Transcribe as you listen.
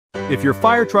If your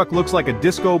fire truck looks like a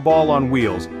disco ball on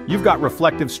wheels, you've got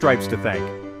reflective stripes to thank.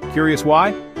 Curious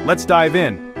why? Let's dive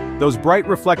in. Those bright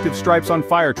reflective stripes on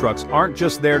fire trucks aren't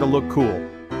just there to look cool.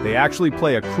 They actually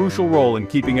play a crucial role in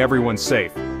keeping everyone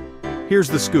safe. Here's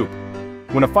the scoop.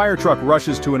 When a fire truck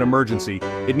rushes to an emergency,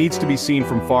 it needs to be seen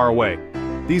from far away.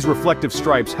 These reflective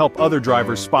stripes help other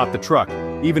drivers spot the truck,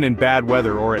 even in bad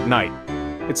weather or at night.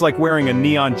 It's like wearing a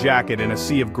neon jacket in a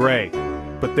sea of gray.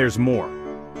 But there's more.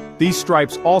 These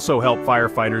stripes also help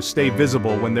firefighters stay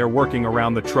visible when they're working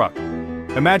around the truck.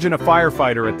 Imagine a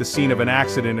firefighter at the scene of an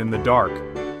accident in the dark.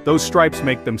 Those stripes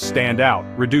make them stand out,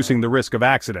 reducing the risk of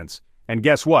accidents. And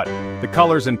guess what? The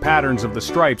colors and patterns of the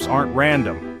stripes aren't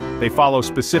random. They follow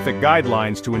specific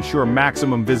guidelines to ensure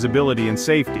maximum visibility and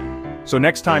safety. So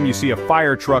next time you see a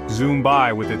fire truck zoom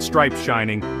by with its stripes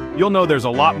shining, you'll know there's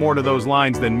a lot more to those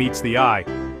lines than meets the eye.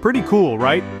 Pretty cool,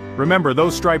 right? Remember,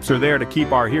 those stripes are there to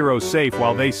keep our heroes safe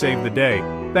while they save the day.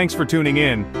 Thanks for tuning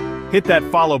in. Hit that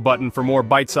follow button for more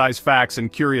bite-sized facts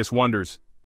and curious wonders.